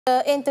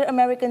De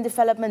Inter-American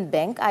Development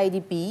Bank,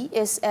 IDB,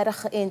 is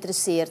erg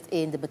geïnteresseerd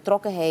in de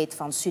betrokkenheid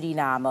van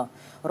Suriname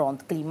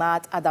rond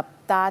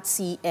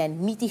klimaatadaptatie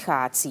en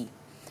mitigatie.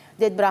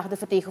 Dit bracht de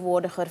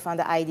vertegenwoordiger van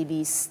de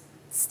IDB,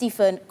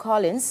 Stephen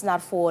Collins,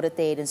 naar voren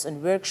tijdens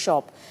een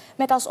workshop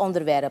met als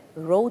onderwerp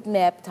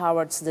Roadmap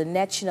Towards the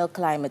National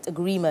Climate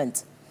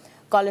Agreement.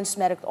 Collins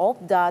merkt op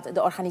dat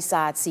de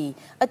organisatie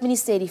het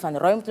ministerie van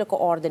Ruimtelijke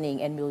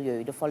Ordening en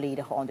Milieu de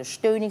volledige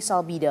ondersteuning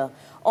zal bieden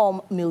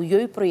om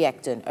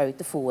milieuprojecten uit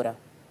te voeren.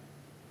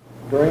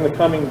 During the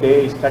coming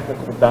days,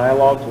 technical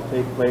dialogues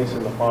will take place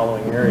in the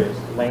following areas: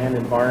 land,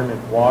 environment,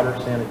 water,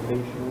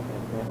 sanitation,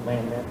 and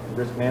land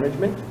risk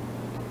management,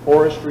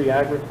 forestry,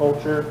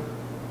 agriculture,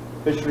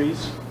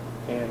 fisheries,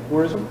 and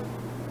tourism,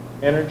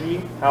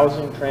 energy,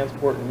 housing,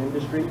 transport, and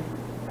industry,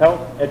 health,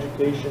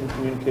 education,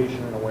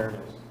 communication, and awareness.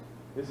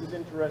 This is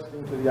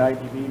interesting to the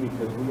IDB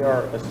because we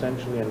are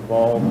essentially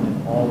involved in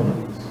all of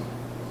these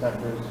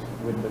sectors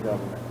with the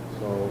government.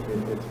 So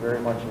it's very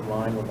much in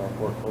line with our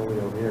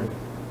portfolio here.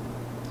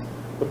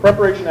 The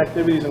preparation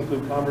activities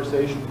include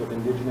conversations with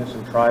indigenous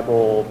and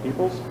tribal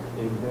peoples,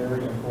 a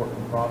very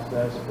important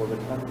process for the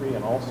country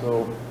and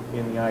also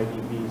in the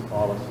IDB's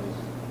policies.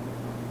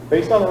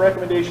 Based on the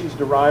recommendations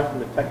derived from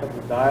the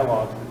technical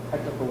dialogues, the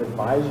technical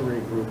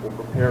advisory group will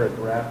prepare a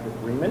draft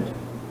agreement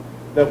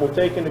that will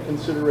take into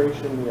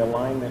consideration the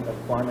alignment of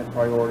climate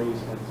priorities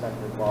and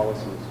sector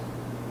policies.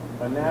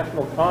 A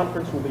national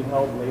conference will be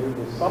held later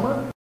this summer.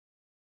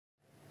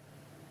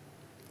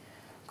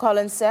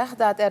 Collins zegt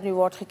dat er nu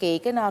wordt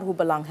gekeken naar hoe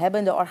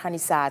belanghebbende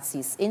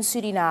organisaties in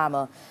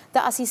Suriname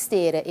te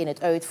assisteren in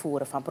het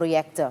uitvoeren van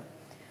projecten.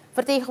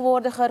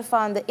 Vertegenwoordiger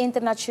van de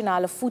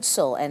Internationale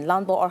Voedsel- en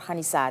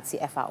Landbouworganisatie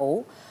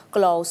FAO,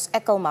 Klaus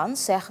Eckelman,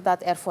 zegt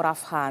dat er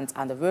voorafgaand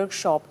aan de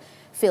workshop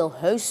veel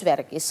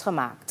huiswerk is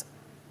gemaakt.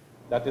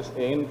 Dat is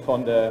een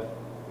van de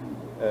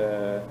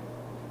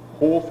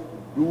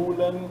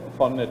hoofddoelen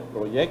van het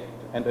project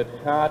en het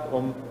gaat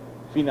om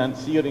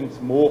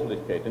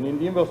financieringsmogelijkheden.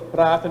 Indien we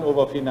praten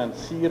over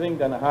financiering,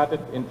 dan gaat het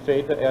in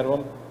feite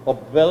erom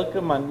op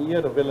welke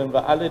manier willen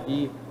we alle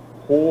die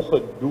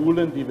hoge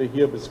doelen die we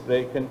hier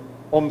bespreken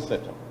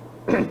omzetten.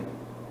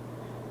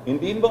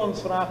 Indien we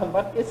ons vragen,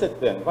 wat is het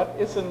dan? Wat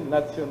is een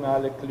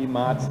nationale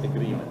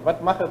klimaatagreement?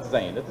 Wat mag het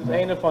zijn? Het is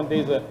een van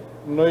deze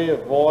nieuwe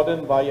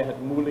woorden waar je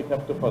het moeilijk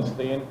hebt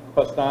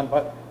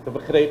te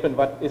begrijpen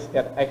wat is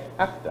er echt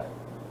achter.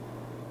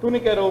 Toen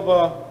ik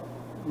erover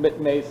met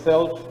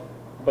mijzelf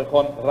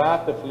begon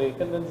raad te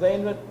plegen, dan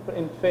zijn het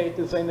in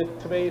feite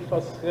twee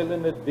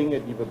verschillende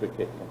dingen die we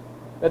bekijken.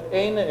 Het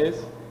ene is,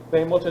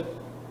 wij moeten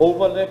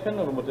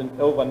overleggen, we moeten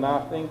over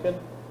nadenken,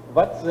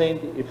 wat zijn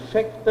de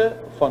effecten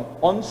van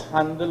ons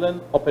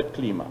handelen op het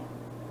klimaat?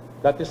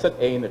 Dat is het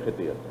ene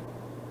gedeelte.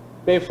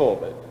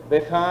 Bijvoorbeeld,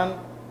 wij gaan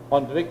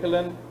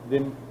ontwikkelen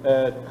de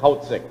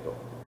houtsector.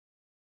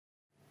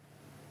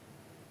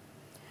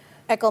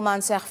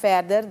 Eckelman zegt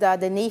verder dat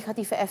de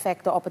negatieve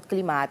effecten op het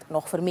klimaat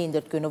nog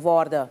verminderd kunnen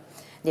worden.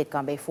 Dit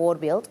kan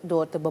bijvoorbeeld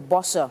door te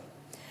bebossen.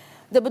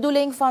 De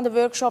bedoeling van de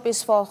workshop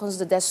is volgens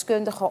de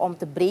deskundigen om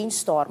te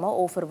brainstormen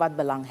over wat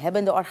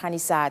belanghebbende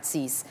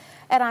organisaties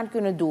eraan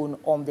kunnen doen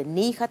om de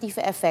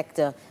negatieve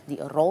effecten die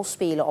een rol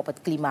spelen op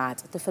het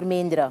klimaat te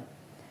verminderen.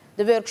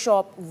 De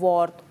workshop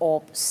wordt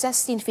op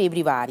 16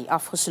 februari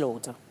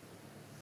afgesloten.